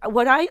 What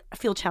I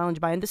feel challenged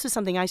by, and this is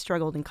something I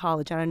struggled in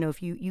college, I don't know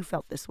if you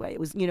felt this way, it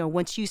was,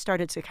 once you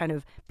started to kind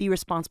of be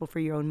responsible for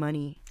your own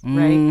money,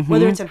 right?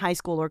 Whether it's in high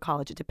school or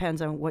college, it depends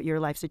on what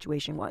your life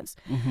situation was.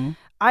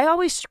 I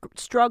always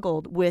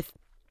struggled with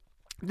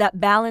that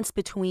balance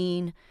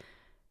between,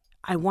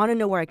 I want to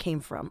know where I came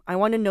from. I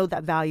want to know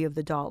that value of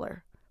the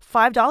dollar.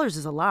 $5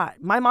 is a lot.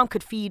 My mom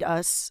could feed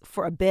us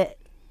for a bit.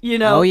 3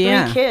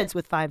 kids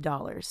with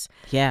 $5.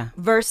 Yeah.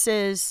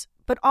 Versus,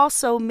 but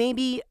also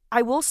maybe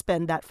I will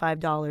spend that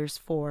 $5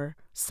 for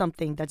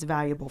something that's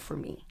valuable for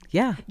me.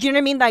 Yeah. Do you know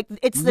what I mean? Like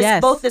it's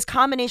this both this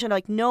combination of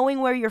like knowing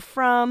where you're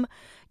from,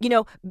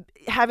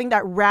 having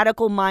that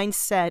radical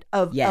mindset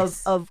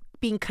of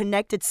being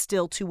connected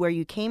still to where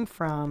you came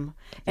from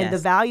and the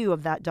value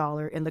of that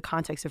dollar in the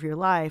context of your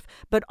life,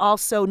 but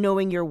also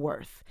knowing your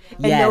worth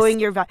and knowing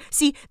your value.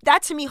 See,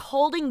 that to me,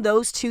 holding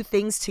those two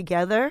things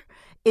together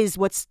is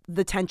what's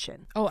the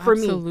tension for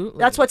absolutely. me.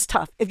 That's what's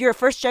tough. If you're a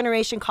first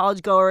generation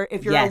college goer,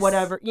 if you're a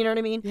whatever, you know what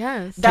I mean?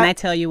 Yes. Can I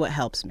tell you what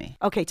helps me?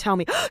 Okay, tell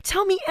me.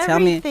 Tell me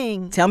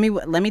everything.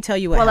 Let me tell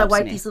you what While helps me.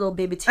 I wipe these little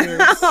baby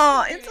tears.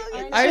 Oh, it's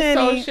I'm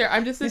so sure.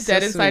 I'm just a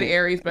dead inside sweet.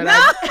 Aries, but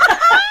I'm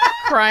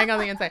crying on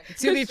the inside.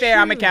 To be fair,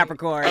 I'm a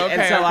Capricorn,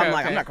 and so I'm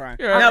like, I'm not crying.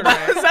 You're No,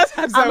 right.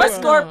 but I'm a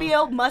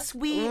Scorpio. Must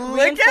we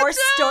reinforce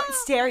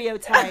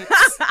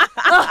stereotypes?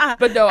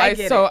 But no, I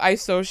get I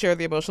so share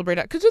the emotional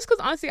breakdown because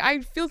honestly, I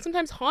feel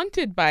sometimes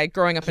haunted by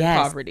growing up in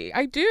poverty.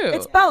 I do.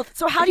 It's both.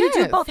 So how do you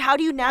do Yes. both? How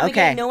do you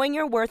navigate knowing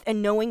your worth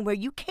and knowing where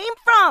you came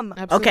from?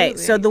 Absolutely. Okay,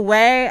 so the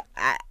way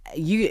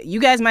you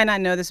guys might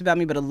not know this about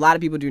me, but a lot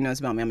of people do know this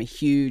about me. I'm a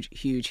huge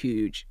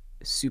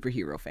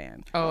superhero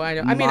fan. Oh, I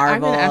know. I mean, I'm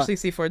an Marvel. Ashley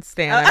Seaford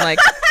stan. I'm like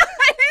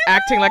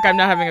acting like I'm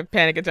not having a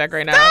panic attack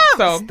right now.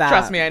 So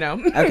trust me, I know.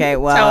 Okay,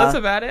 well, tell us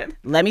about it.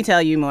 Let me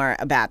tell you more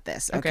about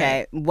this,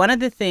 okay? One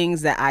of the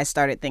things that I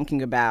started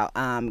thinking about,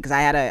 because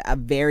I had a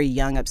very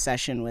young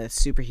obsession with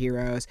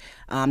superheroes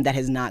that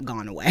has not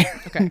gone away.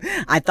 Okay.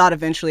 I thought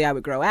eventually I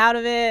would grow out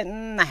of it,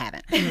 and I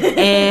haven't.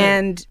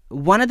 And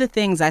one of the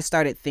things I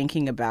started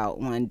thinking about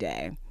one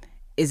day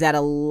is that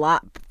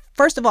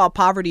first of all,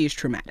 poverty is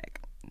traumatic.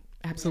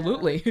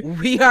 Absolutely.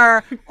 We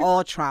are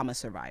all trauma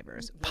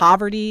survivors.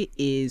 Poverty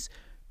is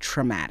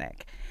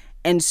traumatic.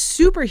 And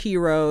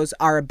superheroes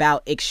are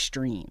about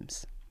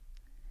extremes.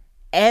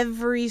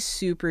 every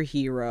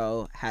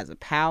superhero has a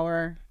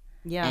power,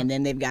 Yeah. and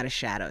then they've got a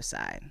shadow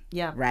side.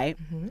 Yeah. Right?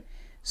 Mm-hmm.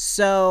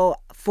 So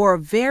for a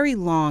very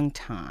long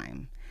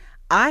time,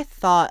 I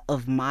thought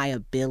of my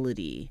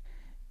ability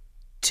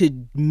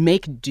to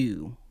make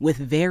do with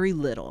very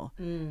little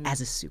as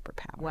a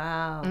superpower.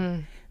 Wow.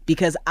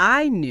 Because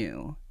I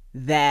knew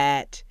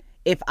that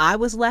if I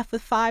was left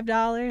with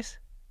 $5,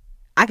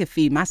 I could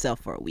feed myself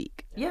for a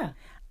week. Yeah.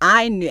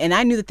 I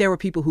knew that there were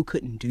people who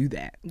couldn't do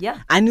that.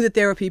 Yeah. I knew that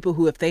there were people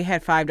who, if they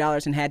had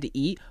 $5 and had to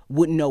eat,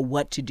 wouldn't know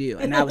what to do.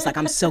 And I was like,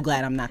 I'm so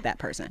glad I'm not that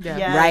person. Yeah.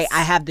 Yes. Right?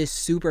 I have this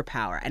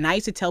superpower. And I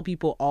used to tell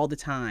people all the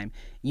time,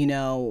 they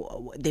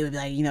would be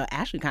like,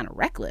 Ashley kind of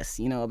reckless,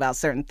 about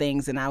certain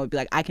things. And I would be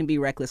like, I can be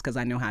reckless because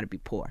I know how to be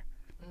poor.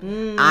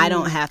 I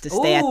don't have to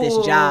stay at this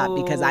job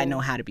because I know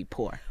how to be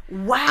poor.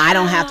 Wow. I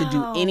don't have to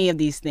do any of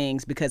these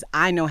things because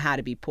I know how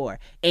to be poor.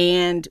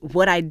 And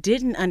what I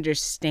didn't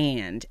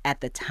understand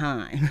at the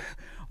time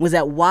was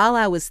that while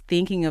I was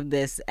thinking of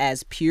this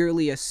as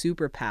purely a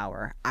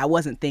superpower, I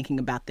wasn't thinking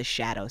about the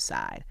shadow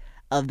side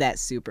of that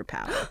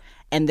superpower.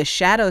 And the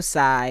shadow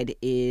side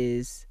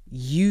is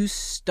you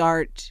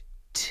start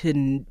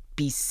to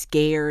be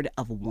scared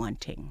of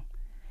wanting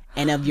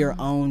and of your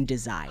own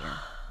desire.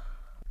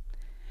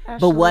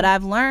 But what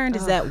I've learned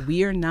is that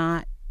we're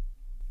not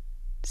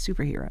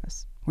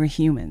superheroes. We're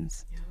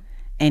humans. Yeah.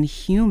 And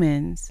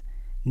humans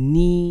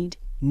need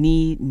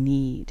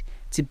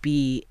to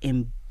be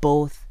in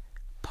both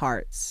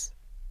parts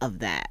of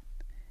that.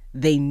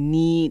 They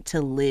need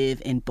to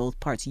live in both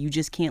parts. You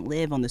just can't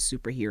live on the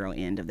superhero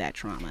end of that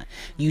trauma.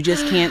 You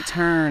just can't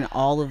turn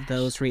all of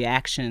those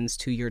reactions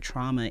to your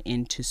trauma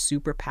into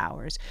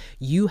superpowers.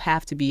 You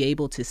have to be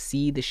able to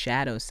see the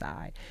shadow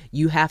side.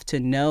 You have to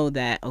know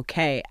that,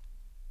 okay,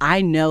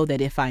 I know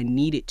that if I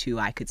needed to,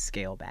 I could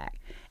scale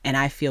back. And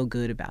I feel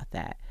good about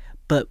that.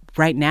 But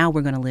right now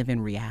we're going to live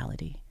in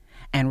reality.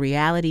 And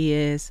reality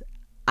is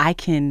I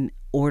can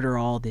order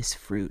all this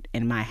fruit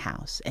in my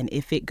house. And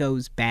if it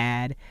goes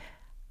bad,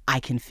 I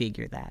can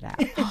figure that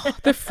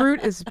out. The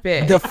fruit is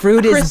big. The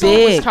fruit is Crystal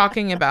big. was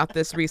talking about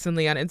this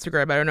recently on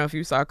Instagram. I don't know if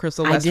you saw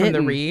Crystal West from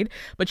The Read,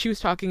 but she was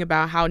talking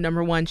about how,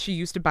 number one, she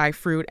used to buy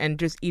fruit and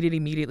just eat it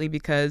immediately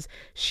because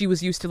she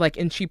was used to, like,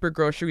 in cheaper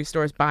grocery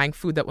stores buying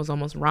food that was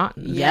almost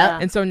rotten. Yeah.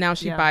 And so now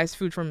she buys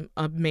food from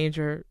a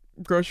major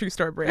grocery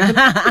store brand.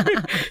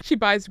 She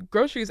buys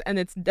groceries and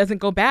it doesn't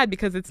go bad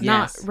because it's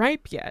not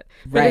ripe yet.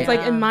 But it's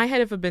like, in my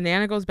head, if a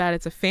banana goes bad,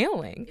 it's a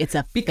failing. It's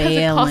a because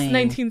failing. It costs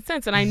 19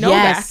 cents. And I know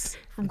that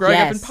from growing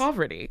up in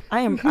poverty.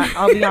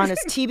 I'll be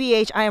honest,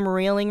 TBH, I am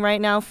reeling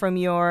right now from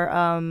your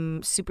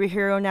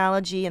superhero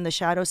analogy and the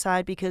shadow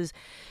side because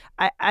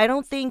I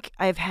don't think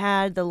I've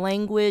had the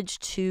language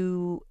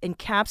to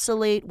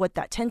encapsulate what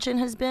that tension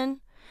has been.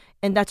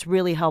 And that's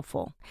really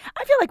helpful.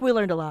 I feel like we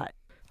learned a lot.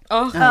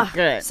 Oh,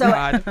 good. So,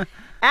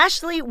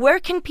 Ashley, where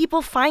can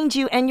people find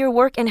you and your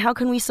work, and how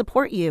can we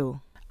support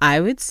you? I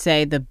would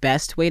say the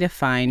best way to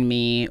find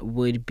me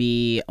would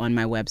be on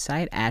my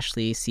website,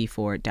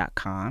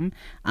 ashleycford.com.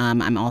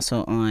 I'm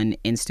also on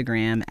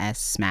Instagram as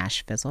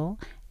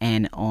SmashFizzle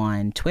and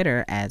on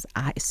Twitter as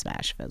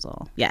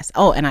iSmashFizzle. Yes.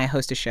 Oh, and I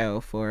host a show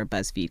for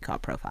BuzzFeed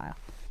called Profile.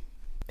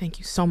 Thank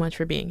you so much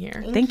for being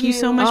here. Thank you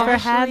so much for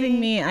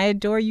having me. I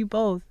adore you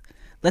both.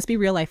 Let's be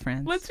real life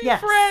friends. Let's be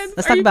friends.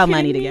 Let's talk about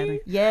money together.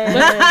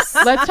 Yes.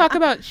 Let's talk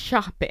about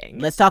shopping.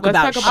 Let's talk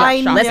about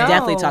shopping. Let's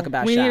definitely talk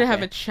about shopping. We need to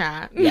have a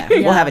chat. Yeah,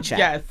 we'll have a chat.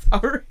 Yes. All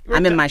right.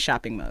 I'm in my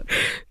shopping mode.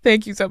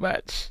 Thank you so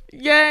much.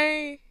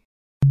 Yay.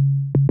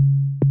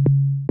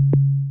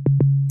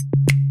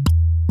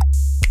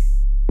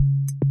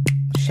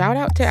 Shout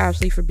out to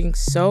Ashley for being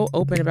so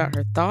open about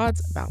her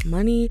thoughts, about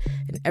money,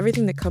 and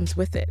everything that comes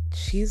with it.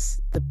 She's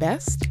the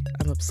best.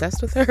 I'm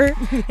obsessed with her.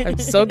 I'm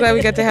so glad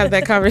we got to have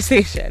that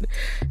conversation.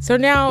 So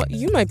now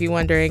you might be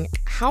wondering,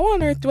 how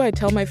on earth do I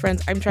tell my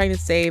friends I'm trying to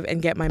save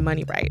and get my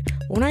money right?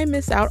 Won't I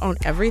miss out on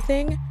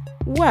everything?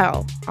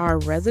 Well, our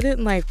resident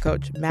life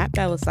coach, Matt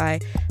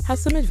Bellassai,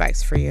 has some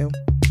advice for you.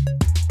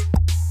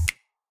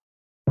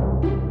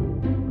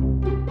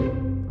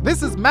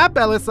 This is Matt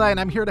Bellassai, and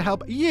I'm here to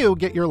help you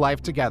get your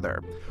life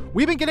together.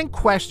 We've been getting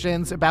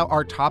questions about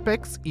our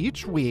topics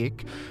each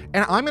week,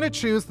 and I'm going to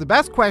choose the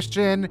best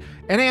question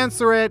and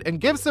answer it and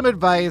give some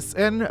advice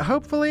and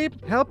hopefully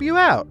help you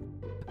out.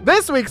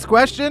 This week's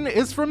question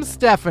is from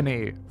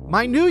Stephanie.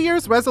 My New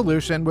Year's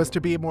resolution was to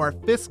be more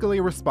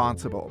fiscally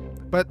responsible,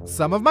 but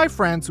some of my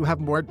friends who have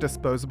more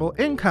disposable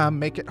income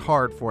make it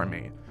hard for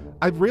me.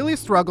 I've really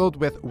struggled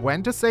with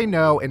when to say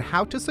no and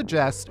how to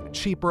suggest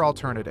cheaper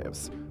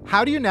alternatives.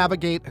 How do you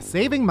navigate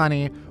saving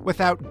money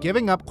without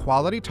giving up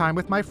quality time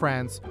with my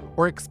friends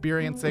or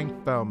experiencing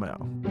FOMO?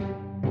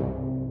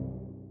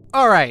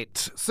 All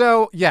right,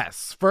 so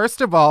yes, first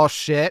of all,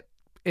 shit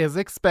is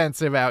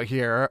expensive out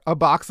here. A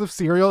box of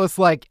cereal is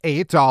like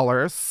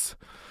 $8,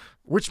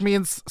 which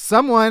means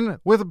someone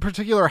with a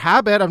particular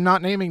habit of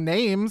not naming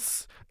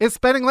names is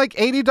spending like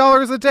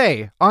 $80 a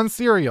day on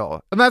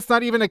cereal. And that's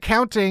not even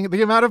accounting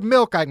the amount of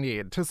milk I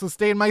need to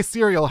sustain my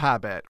cereal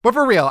habit. But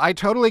for real, I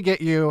totally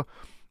get you.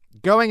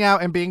 going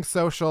out and being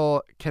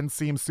social can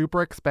seem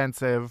super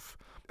expensive.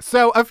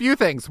 So a few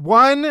things.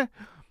 One,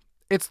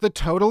 it's the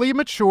totally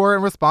mature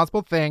and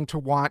responsible thing to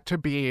want to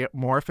be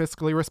more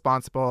fiscally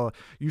responsible.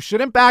 You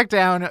shouldn't back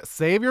down.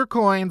 Save your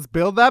coins.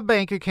 Build that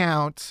bank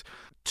account.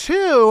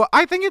 Two,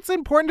 I think it's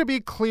important to be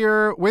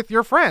clear with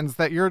your friends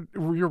that you're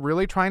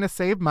really trying to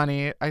save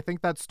money. I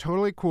think that's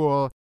totally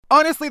cool.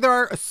 Honestly, there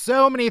are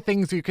so many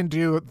things you can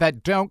do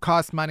that don't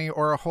cost money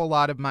or a whole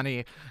lot of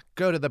money.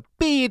 Go to the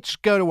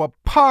beach, go to a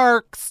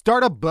park,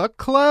 start a book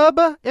club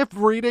if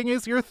reading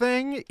is your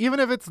thing, even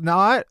if it's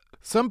not.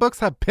 Some books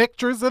have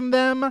pictures in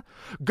them.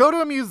 Go to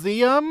a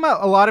museum.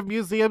 A lot of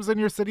museums in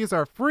your cities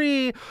are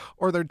free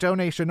or they're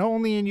donation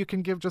only and you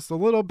can give just a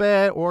little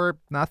bit or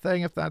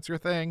nothing if that's your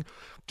thing.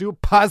 Do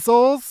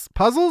puzzles.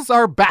 Puzzles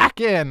are back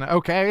in,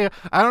 okay?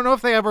 I don't know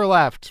if they ever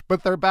left,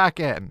 but they're back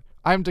in.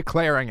 I'm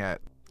declaring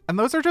it. And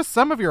those are just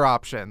some of your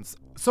options.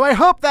 So I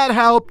hope that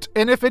helped.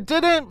 And if it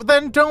didn't,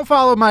 then don't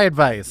follow my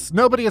advice.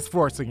 Nobody is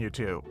forcing you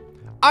to.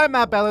 I'm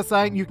Matt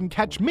Bellassai, and you can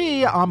catch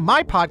me on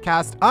my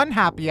podcast,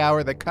 Unhappy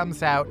Hour, that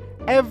comes out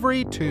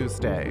every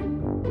Tuesday.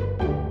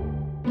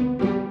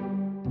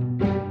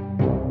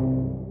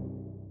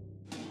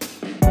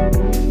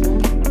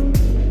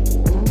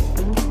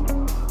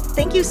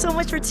 Thank you so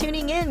much for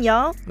tuning in,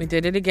 y'all. We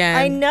did it again.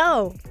 I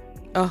know.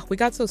 Oh, we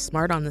got so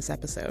smart on this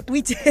episode.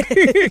 We did.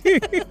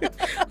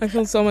 I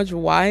feel so much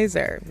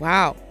wiser.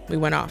 Wow, we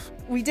went off.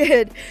 We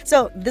did.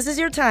 So this is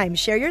your time.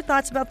 Share your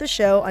thoughts about the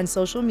show on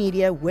social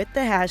media with the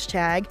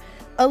hashtag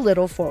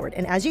 #ALittleForward.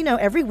 And as you know,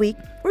 every week,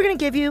 we're going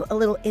to give you a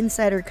little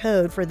insider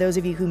code for those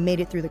of you who made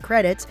it through the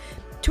credits.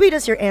 Tweet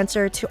us your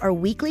answer to our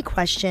weekly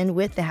question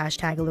with the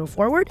hashtag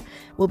 #ALittleForward.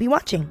 We'll be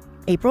watching.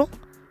 April,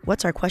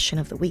 what's our question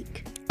of the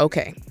week?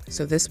 Okay,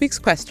 so this week's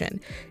question: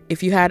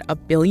 if you had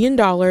 $1 billion,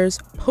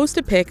 post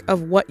a pic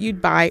of what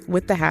you'd buy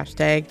with the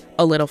hashtag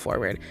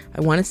 #ALittleForward.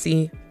 I want to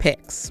see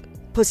pics.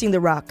 Posting The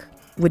Rock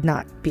would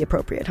not be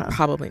appropriate, huh?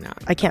 Probably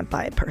not. I can't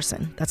buy a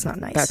person. That's not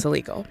nice. That's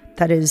illegal.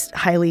 That is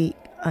highly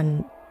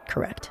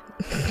incorrect.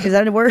 Is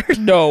that a word?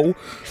 No.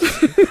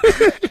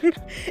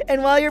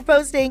 And while you're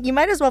posting, you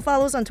might as well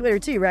follow us on Twitter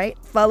too, right?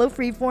 Follow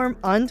Freeform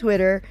on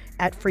Twitter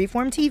at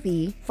Freeform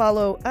TV.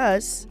 Follow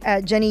us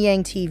at Jenny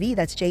Yang TV.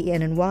 That's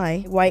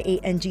JENNY,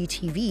 YANG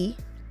TV.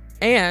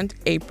 And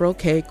April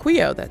K.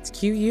 Quio. That's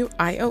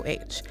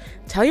QUIOH.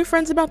 Tell your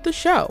friends about the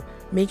show.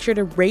 Make sure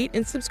to rate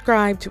and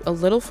subscribe to A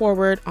Little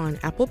Forward on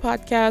Apple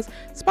Podcasts,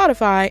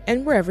 Spotify,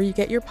 and wherever you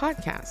get your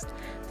podcast.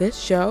 This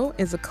show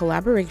is a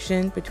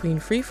collaboration between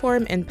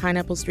Freeform and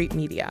Pineapple Street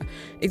Media.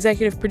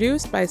 Executive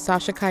produced by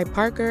Sasha Kai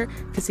Parker,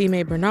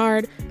 Kasime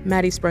Bernard,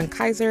 Maddie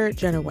Sprung-Kaiser,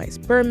 Jenna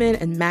Weiss-Berman,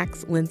 and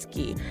Max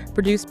Linsky.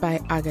 Produced by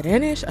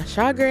Agarenish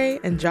Ashagre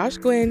and Josh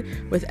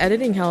Gwynn, with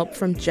editing help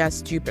from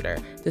Jess Jupiter.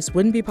 This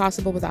wouldn't be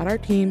possible without our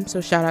team,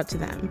 so shout out to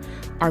them.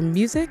 Our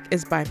music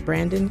is by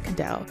Brandon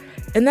Cadell.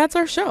 And that's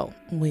our show.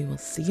 We will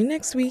see you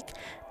next week.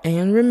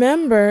 And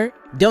remember,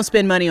 don't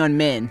spend money on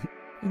men.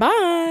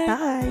 Bye.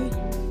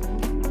 Bye.